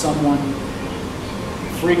is someone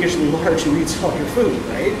freakishly large who eats all your food,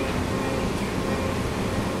 right?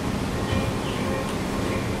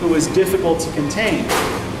 Who is difficult to contain,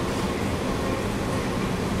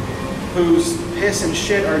 whose piss and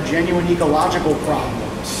shit are genuine ecological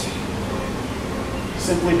problems,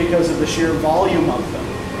 simply because of the sheer volume of them,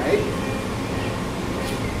 right?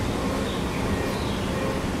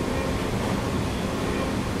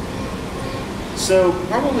 So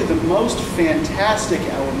probably the most fantastic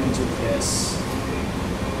element of this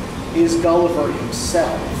is Gulliver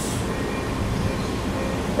himself,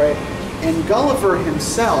 right? And Gulliver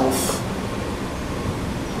himself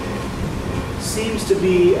seems to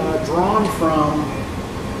be drawn from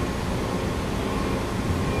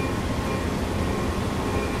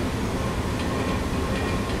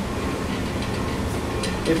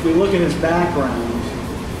if we look at his background,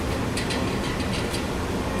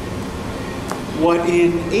 what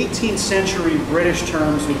in 18th century British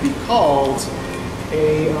terms would be called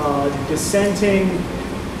a dissenting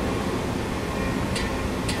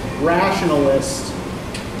rationalist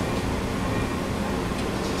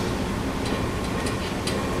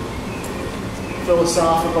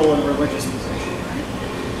philosophical and religious position, right?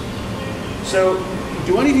 So,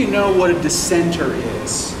 do any of you know what a dissenter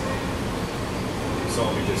is?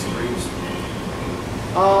 Someone who disagrees.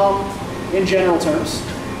 In general terms.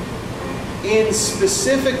 In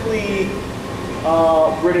specifically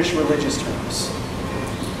British religious terms.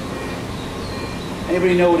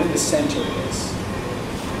 Anybody know what a dissenter is?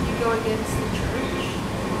 Go against the church.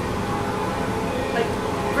 Like,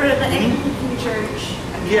 for the Anglican Church,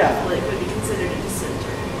 a Catholic would be considered a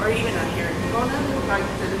dissenter. Or even a heretic. Well, no, they would probably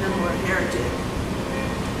consider them more a heretic.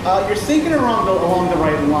 You're thinking along the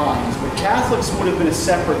right lines, but Catholics would have been a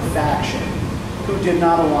separate faction who did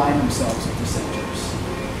not align themselves with dissenters.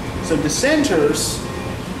 So dissenters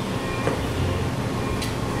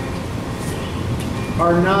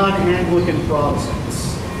are non-Anglican Protestants.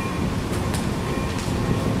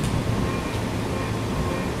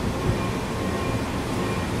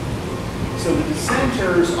 So the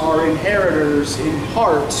dissenters are inheritors in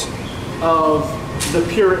part of the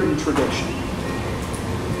Puritan tradition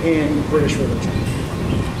in British religion.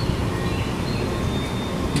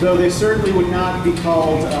 Though they certainly would not be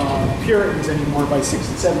called Puritans anymore by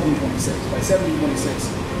 1726. By 1726,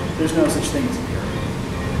 there's no such thing as a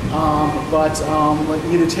Puritan. But like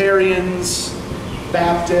Unitarians,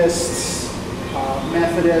 Baptists,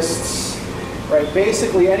 Methodists, right?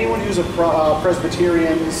 Basically anyone who's a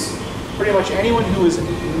Presbyterians, pretty much anyone who is a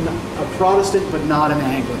Protestant but not an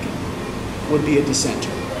Anglican would be a dissenter,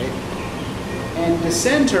 right? And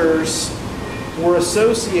dissenters were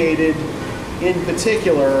associated in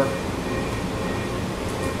particular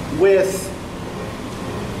with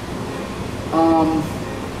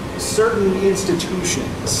certain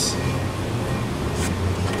institutions.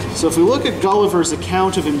 So if we look at Gulliver's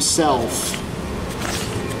account of himself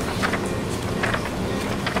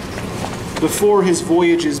before his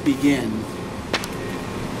voyages begin,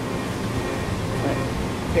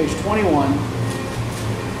 page 21,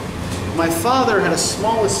 my father had a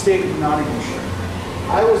small estate in Nottinghamshire.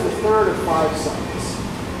 I was the third of 5 sons.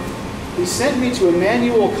 He sent me to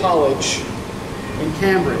Emmanuel College in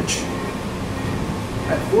Cambridge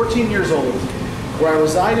at 14 years old, where I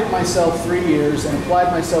resided myself 3 years and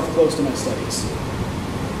applied myself close to my studies.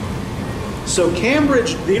 So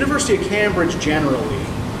Cambridge, the University of Cambridge generally,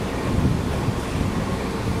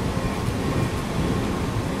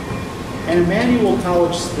 and Emmanuel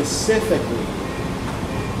College specifically,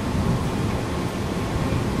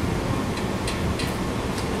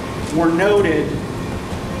 were noted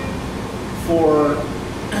for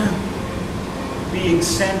being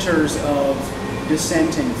centers of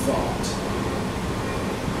dissenting thought,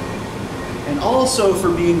 and also for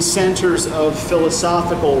being centers of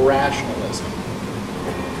philosophical rationalism.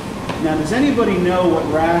 Now, does anybody know what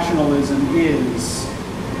rationalism is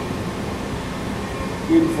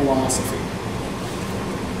in philosophy?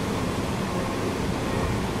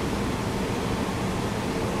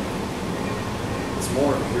 It's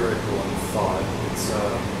more empirical in thought. It's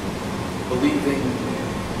believing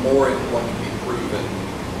more in what can be proven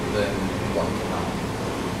than what cannot.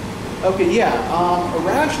 Okay, yeah. A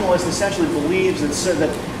rationalist essentially believes that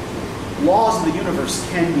laws of the universe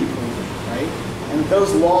can be proven, right? And that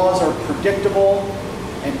those laws are predictable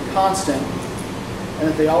and constant, and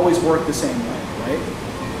that they always work the same way, right?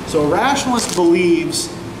 So a rationalist believes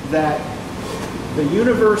that the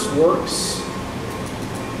universe works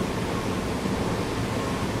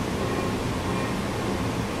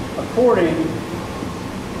according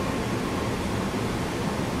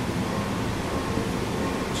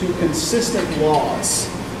to consistent laws.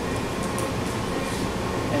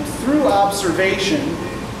 And through observation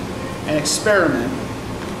and experiment,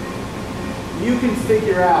 you can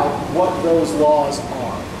figure out what those laws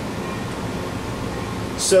are.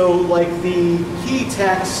 So, like the key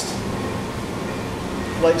text,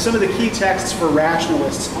 like some of the key texts for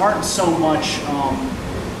rationalists aren't so much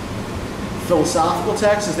philosophical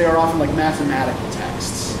texts as they are often like mathematical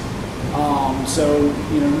texts. So,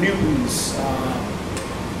 Newton's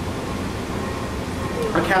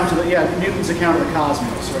account of Newton's account of the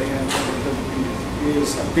cosmos, right?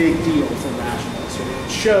 Is a big deal for rationalists. Right?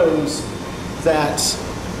 It shows that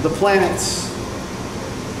the planets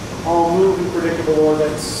all move in predictable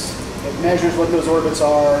orbits. It measures what those orbits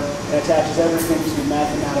are and attaches everything to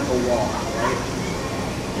mathematical law, right?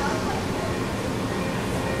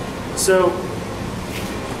 So,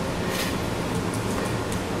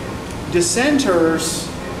 dissenters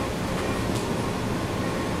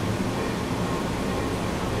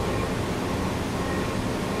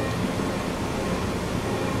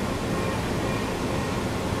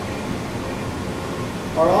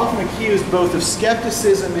are often accused both of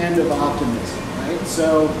skepticism and of optimism, right?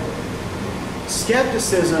 So,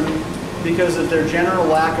 skepticism, because of their general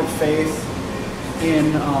lack of faith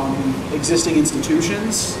in existing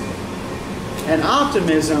institutions, and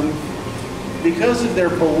optimism because of their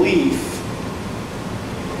belief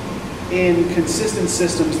in consistent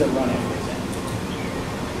systems that run everything.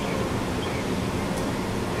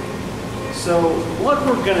 So what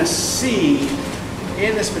we're going to see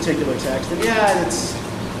in this particular text, and yeah,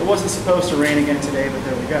 it wasn't supposed to rain again today, but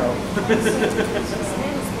there we go.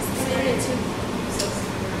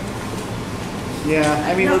 Yeah,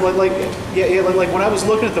 I mean, like when I was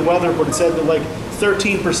looking at the weather report, it said that like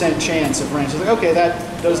 13% chance of rain. So I was like, okay,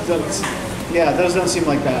 those don't seem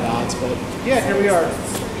like bad odds, but yeah, here we are.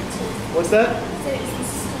 What's that?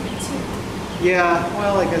 Yeah,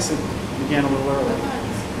 well, I guess it began a little early,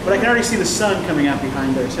 but I can already see the sun coming out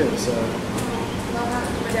behind there too. So. They'll have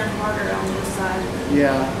to come down harder on this side.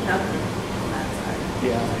 Yeah. Nothing on that side.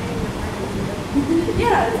 Yeah.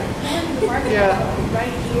 Yeah.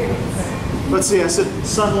 Right here. But see, I said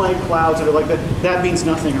sunlight, clouds, or like that. That means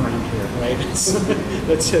nothing around here, right?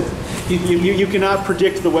 That's it. You cannot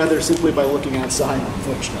predict the weather simply by looking outside,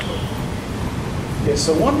 unfortunately. Okay,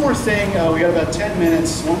 so one more thing. We got about 10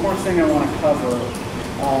 minutes. One more thing I want to cover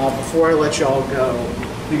before I let y'all go.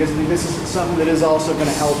 because I think this is something that is also going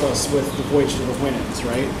to help us with the Voyage to the Houyhnhnms,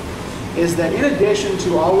 right? Is that in addition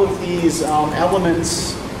to all of these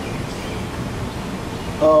elements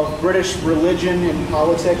of British religion and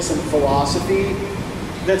politics and philosophy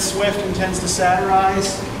that Swift intends to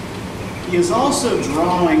satirize, he is also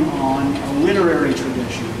drawing on a literary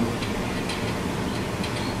tradition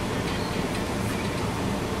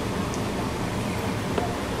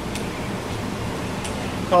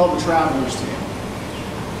called The Traveler's Tale.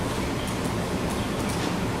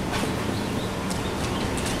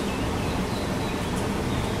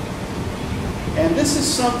 And this is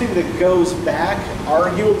something that goes back,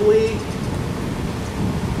 arguably,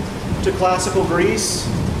 to classical Greece,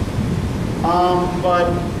 but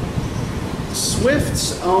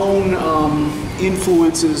Swift's own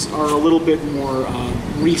influences are a little bit more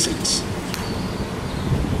recent,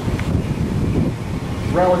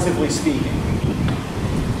 relatively speaking.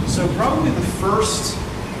 So probably the first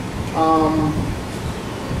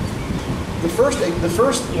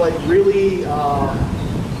like really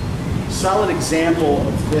solid example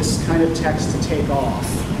of this kind of text to take off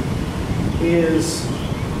is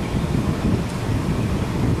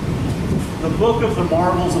the Book of the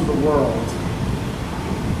Marvels of the World.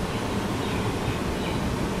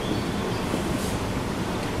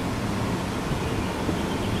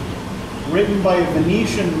 Written by a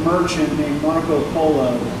Venetian merchant named Marco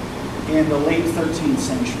Polo in the late 13th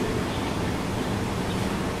century.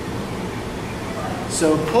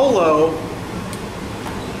 So Polo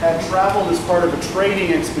had traveled as part of a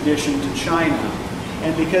trading expedition to China,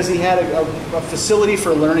 and because he had a facility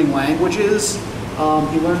for learning languages,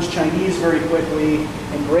 he learns Chinese very quickly,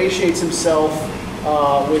 ingratiates himself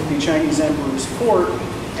with the Chinese emperor's court,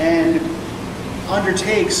 and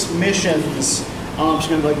undertakes missions to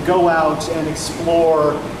kind of like go out and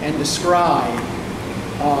explore and describe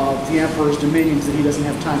the emperor's dominions that he doesn't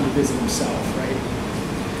have time to visit himself, right?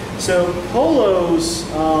 So Polo's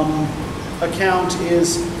account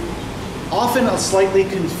is often slightly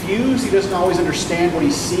confused. He doesn't always understand what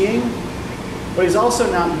he's seeing, but he's also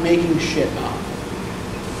not making shit up.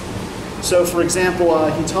 So, for example,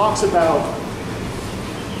 he talks about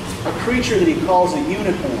a creature that he calls a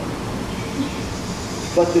unicorn.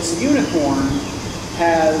 But this unicorn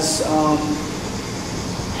has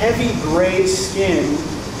heavy gray skin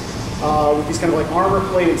with these kind of like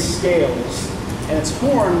armor-plated scales, and its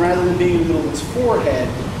horn, rather than being in the middle of its forehead,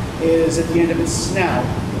 is at the end of its snout.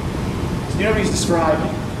 So you know what he's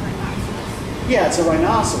describing? Yeah, it's a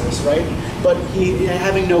rhinoceros, right? But he,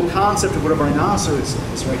 having no concept of what a rhinoceros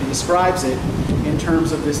is, right? He describes it in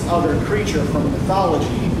terms of this other creature from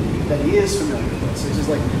mythology that he is familiar with. So he's just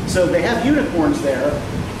like, so they have unicorns there,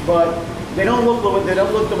 but they don't look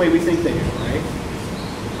the way we think they do, right?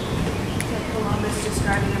 Like Columbus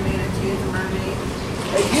describing a manatee as a mermaid.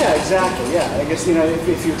 Yeah, exactly. Yeah, I guess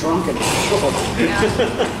if you're drunk enough, sure.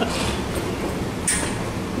 Yeah.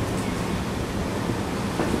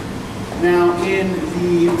 Now, in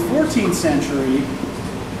the 14th century,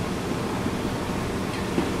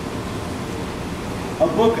 a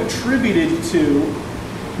book attributed to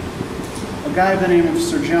a guy by the name of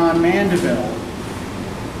Sir John Mandeville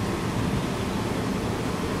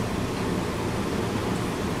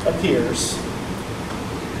appears,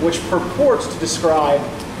 which purports to describe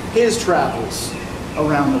his travels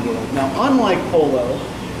around the world. Now, unlike Polo,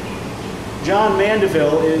 John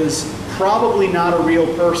Mandeville is probably not a real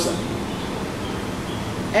person.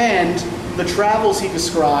 And the travels he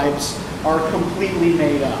describes are completely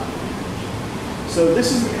made up. So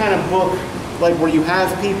this is the kind of book like where you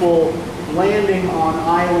have people landing on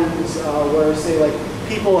islands where, say, like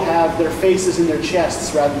people have their faces in their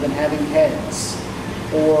chests rather than having heads.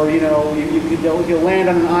 Or, you'll land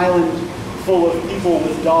on an island full of people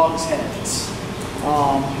with dogs' heads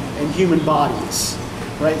and human bodies,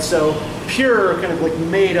 right? So pure kind of like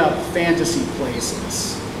made up fantasy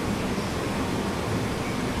places.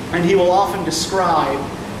 And he will often describe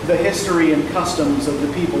the history and customs of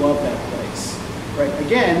the people of that place. Right?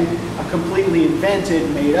 Again, a completely invented,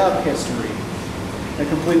 made-up history, a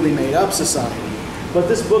completely made-up society. But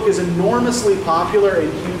this book is enormously popular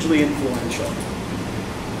and hugely influential.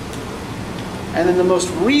 And then the most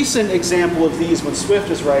recent example of these, what Swift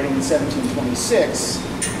is writing in 1726,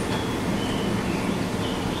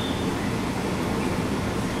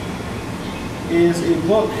 is a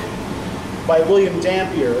book by William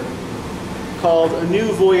Dampier called A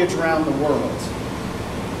New Voyage Round the World.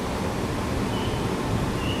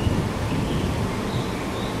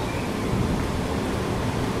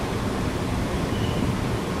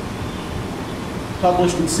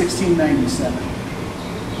 Published in 1697.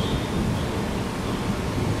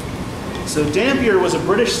 So Dampier was a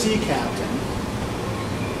British sea captain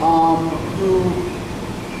who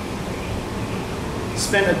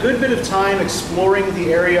spent a good bit of time exploring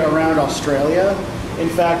the area around Australia. In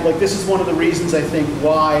fact, like this is one of the reasons I think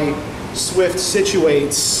why Swift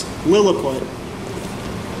situates Lilliput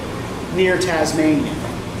near Tasmania.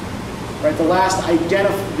 Right, the last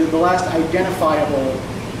identifiable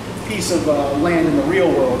piece of land in the real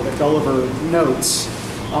world that Gulliver notes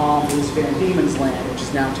is Van Diemen's Land, which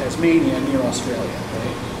is now Tasmania near Australia.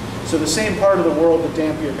 Right? So the same part of the world that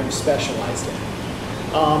Dampier kind of specialized in.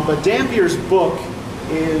 But Dampier's book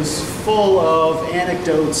is full of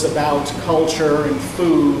anecdotes about culture and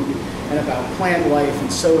food and about plant life and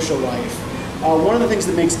social life. One of the things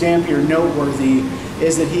that makes Dampier noteworthy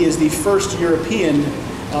is that he is the first European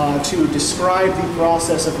to describe the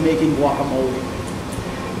process of making guacamole.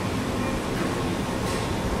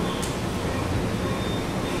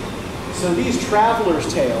 So these travelers'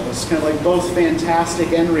 tales, kind of like both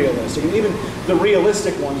fantastic and realistic, and even the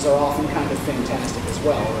realistic ones are often kind of fantastic as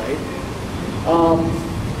well, right?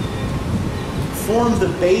 Form the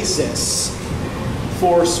basis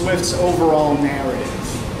for Swift's overall narrative.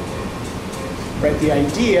 Right? The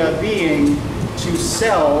idea being to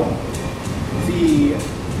sell the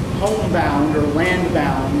homebound or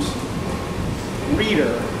landbound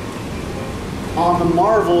reader on the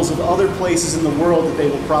marvels of other places in the world that they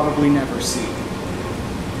will probably never see.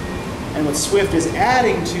 And what Swift is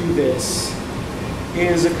adding to this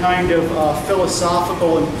is a kind of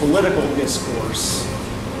philosophical and political discourse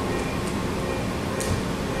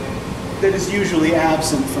that is usually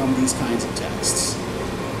absent from these kinds of texts.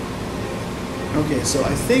 Okay, so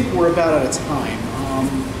I think we're about out of time.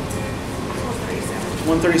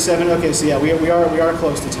 1:37. Okay, so yeah, we are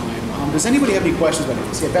close to time. Does anybody have any questions about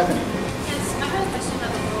this? Yeah, Bethany. Yes, I have a question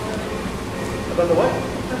about the role building. About the what?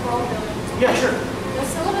 The role building. Yeah, sure. The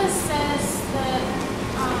syllabus says that,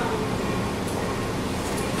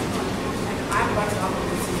 I'm running off of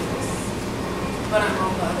this, but I'm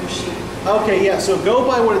on the other sheet. Okay, yeah, so go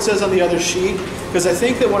by what it says on the other sheet, because I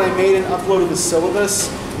think that when I made and uploaded the syllabus,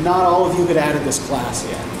 not all of you had added this class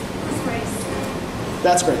yet. what's Grace?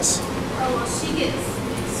 That's Grace. Oh, well, she gets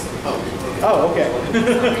this. Oh, okay. I was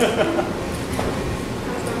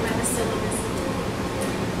going by the syllabus.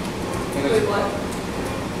 Wait, what?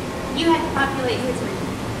 You had to populate his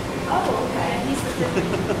reading. Oh, okay. And he's the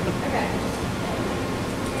fifth. Okay.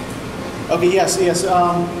 Okay, yes.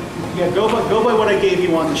 Yeah, go by what I gave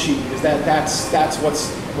you on the sheet, because that's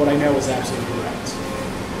what I know is absolutely correct.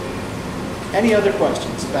 Any other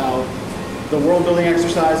questions about the world building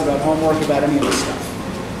exercise, about homework, about any of this stuff?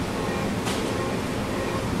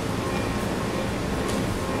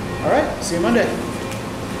 All right, see you Monday.